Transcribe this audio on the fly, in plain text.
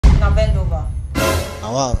Now bend over.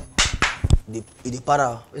 Now wow. The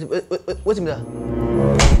para. What's in there?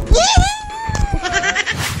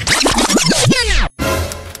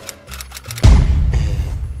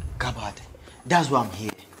 Kabad, that's why I'm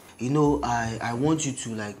here. You know, I want you to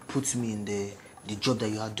like put me in the job that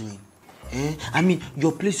you are doing. I mean,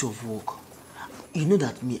 your place of work. You know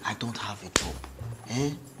that me, I don't have a job.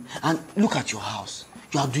 And look at your house.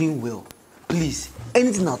 You are doing well. Please,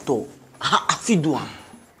 anything at all, I feel do.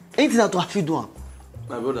 Anything at all, I feel do.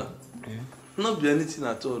 My brother, not be anything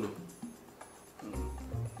at all.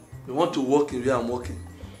 You want to work in where I'm working?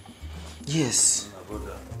 Yes. My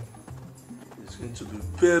brother, it's going to be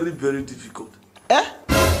very, very difficult.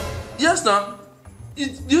 Yes, now. Do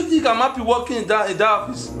you think I'm happy working in that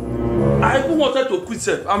office? I even wanted to quit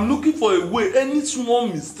self. I'm looking for a way, any small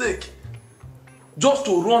mistake, just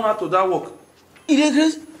to run out of that work.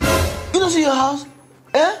 Grace, you don't see your house?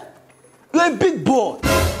 You're a big boy.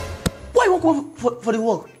 Why you won't come for the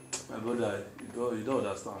work? My brother, you don't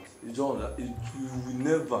understand. You will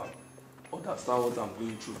never understand what I'm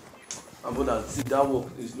going through. My brother, see, that work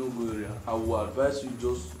is no good area. I will advise you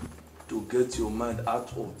just to get your mind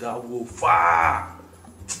out of that work far.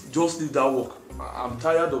 Just leave that work. I'm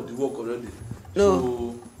tired of the work already. No.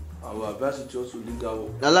 So I will advise you just to leave that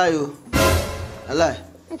work. I lie you. I lie.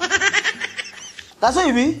 That's what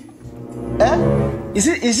you mean?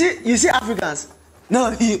 You see Africans? No,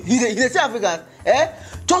 you see Africans?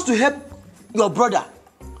 Just to help your brother.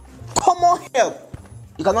 Common help.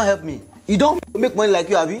 You cannot help me. You don't make money like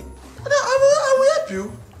you, Abi. I will help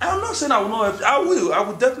you. I'm not saying I will not help you. I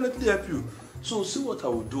will definitely help you. So see what I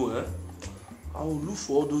will do, I will look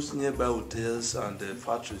for all those nearby hotels and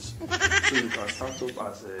factories. So you can start up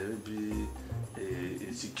as maybe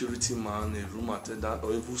a security man, a room attendant,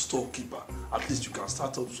 or even storekeeper. At least you can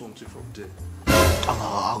start up something from there.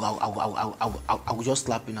 I will just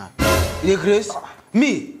slap you now. You Grace?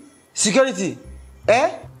 Me? Security?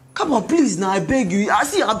 Come on, please now, I beg you.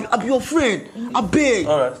 I'll be your friend. I beg.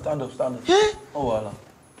 Alright, stand up. Oh, voila.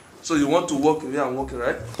 So you want to work where I'm working,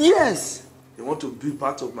 right? Yes. You want to be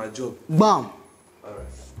part of my job? Bam. Alright.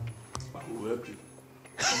 I will help you.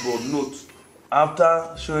 But note,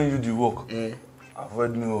 after showing you the work,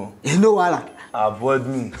 avoid me. No wala. Avoid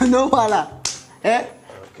me. No wala. Okay.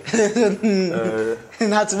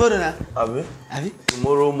 Now tomorrow now. Abi?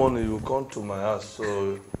 Tomorrow morning you come to my house,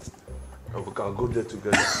 so we can go there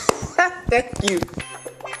together. Thank you.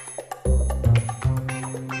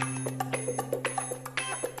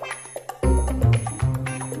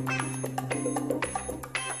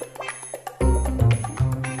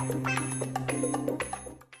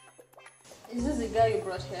 Is this the guy you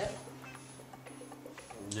brought here?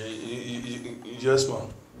 Yes, ma'am.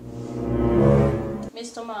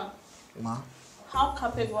 Mr. Man. Ma? How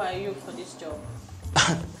capable are you for this job?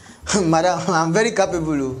 Madam, I'm very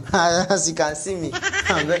capable. As you can see me.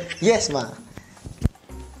 Yes, ma.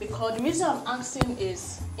 Because the reason I'm asking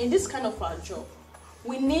is, in this kind of our job,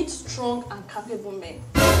 we need strong and capable men.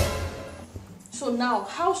 So now,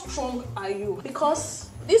 how strong are you? Because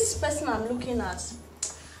this person I'm looking at,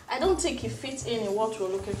 I don't think he fits in what we're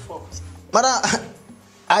looking for. Madam,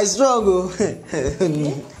 I struggle.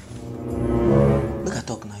 Look at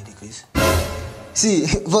talk now, Chris. See,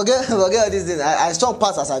 forget all these things. I strong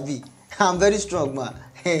pass as I be. I'm very strong, man.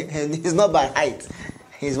 And it's not by height.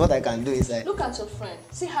 It's what I can do inside. Look at your friend.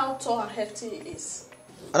 See how tall and hefty he is.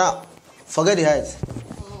 Now, forget the height.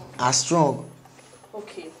 I'm strong.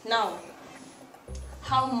 Okay, now,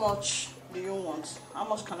 how much do you want? How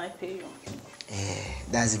much can I pay you?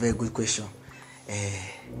 That's a very good question.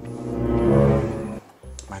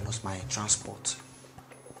 Minus my transport,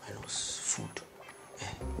 minus food.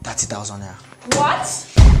 30,000 naira. What?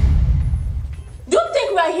 Do you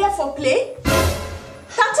think we are here for play?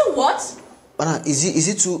 30 what? But is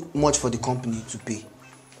it too much for the company to pay?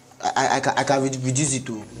 I can reduce it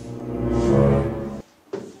to.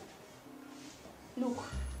 Look,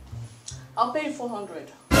 I'll pay you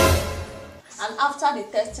 400. And after the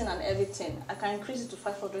testing and everything, I can increase it to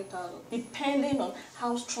 500,000, depending on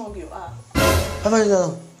how strong you are.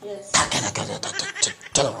 500,000? Yes.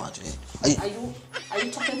 Are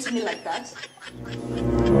you talking to me like that?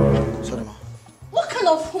 Sorry, ma. What kind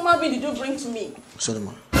of human being did you bring to me? Sorry,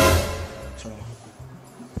 ma. Sorry, ma.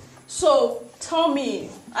 So, tell me,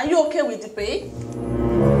 are you okay with the pay?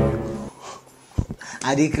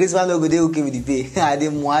 And the Christmas no go dey okay with the pay. I dey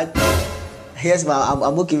mad. Yes, ma,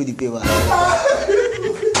 I'm okay with the pay, ma.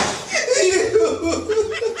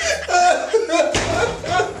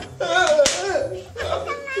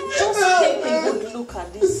 Just take a good look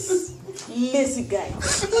at this lazy guy.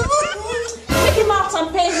 Take him out and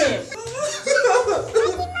pay him.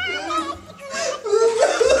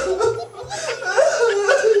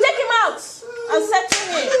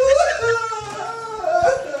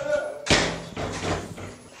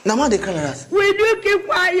 Now why they cry like that? Will you keep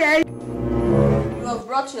quiet? You have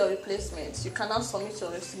brought your replacements. You can now submit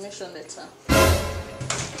your resignation letter.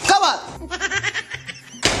 Come on!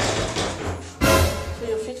 So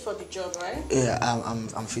you're fit for the job, right? Yeah,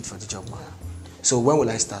 I'm fit for the job, man. So when will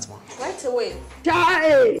I start, man? Right away.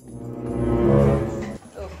 Child!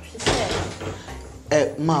 Oh, she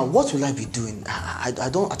said. Ma, what will I be doing? I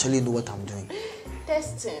don't actually know what I'm doing.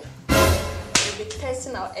 Testing. You'll be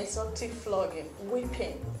testing our exotic flogging,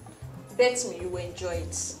 whipping. Bet me you will enjoy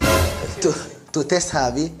it. To test her,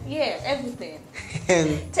 abi? Yeah, everything.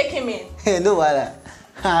 And Take him in. no why.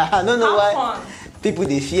 I don't know Have why fun. people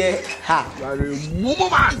they fear her. You are a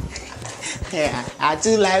woman! Yeah, I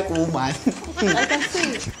too like woman. I can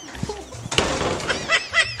see.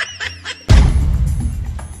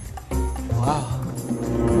 Wow.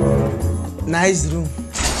 Nice room.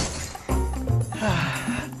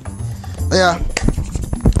 Yeah.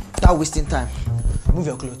 Stop wasting time. Move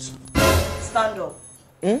your clothes. Stand up.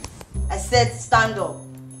 Hmm? I said stand up.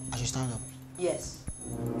 I should stand up. Yes.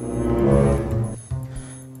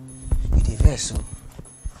 You did very so.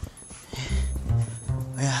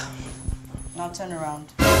 Yeah. Now turn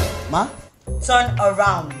around. Ma? Turn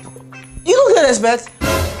around. You don't get respect.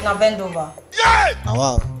 Now bend over. Oh,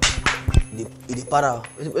 wow. The para.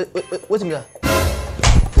 Wait a minute.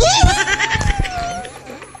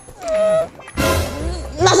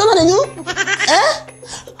 That's not the new? Eh?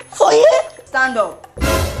 For you? Stand up.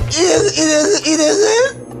 It is.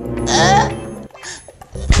 Eh?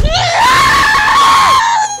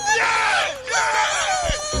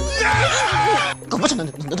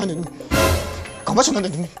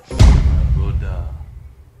 Brother,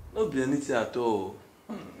 not be anything at all.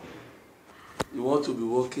 You want to be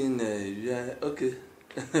working, yeah, okay.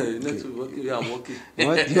 You need to be working, yeah, I'm working. You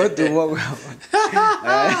want to work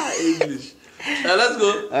English. Let's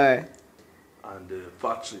go. Alright. And the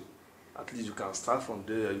factory. At least you can start from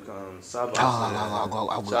there. You can serve as I'll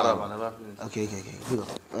go. shut up and never finish. Okay.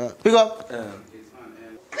 Pick up.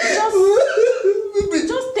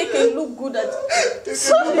 Just take a look good at it.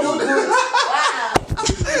 So look good.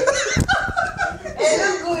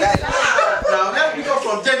 Now let's pick up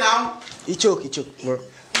from there now. He choke, bro.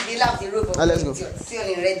 He left the rope. Let's go. See on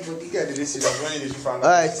the red body. Yeah, did they see that when you found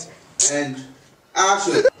Alright. And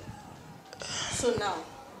action. So now,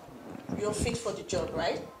 you're fit for the job,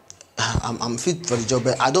 right? I'm fit for the job,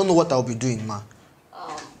 but I don't know what I'll be doing, man.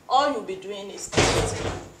 All you'll be doing is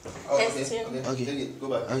testing. Okay. Testing. Okay. Take it. Go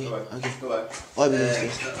back. Okay, Go back. okay. Go back. What will you do?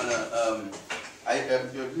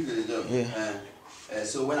 You're good at the job. Yeah.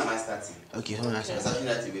 So when am I starting? Okay, hold on a I'm second. starting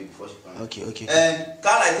that way before she comes. Okay. And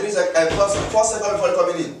count like 3 seconds. 4 seconds before you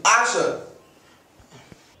coming in. Action.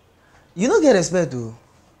 You don't get respect, though.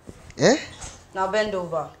 Eh? Now bend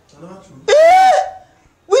over. We finished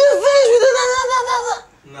with it.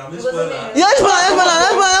 Nah, Miss Bella. Yes, man.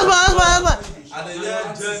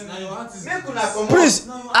 Make una come. Please,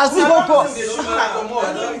 as people come. They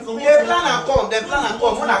plan and come. They plan and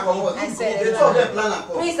come. When I come out. I said They talk. They plan and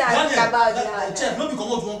come. Please ask about that. Chef, no be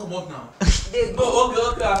comot, one comot now. They go.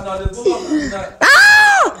 No, okay. As now they go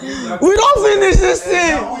back. We don't finish this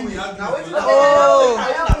thing. Now wait. Oh.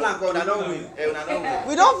 Now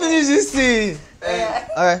We don't finish this thing.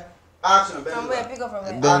 Alright. Action. Bend Somewhere over. pick up from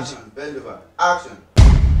there. Bend. Action. Bend over. Action.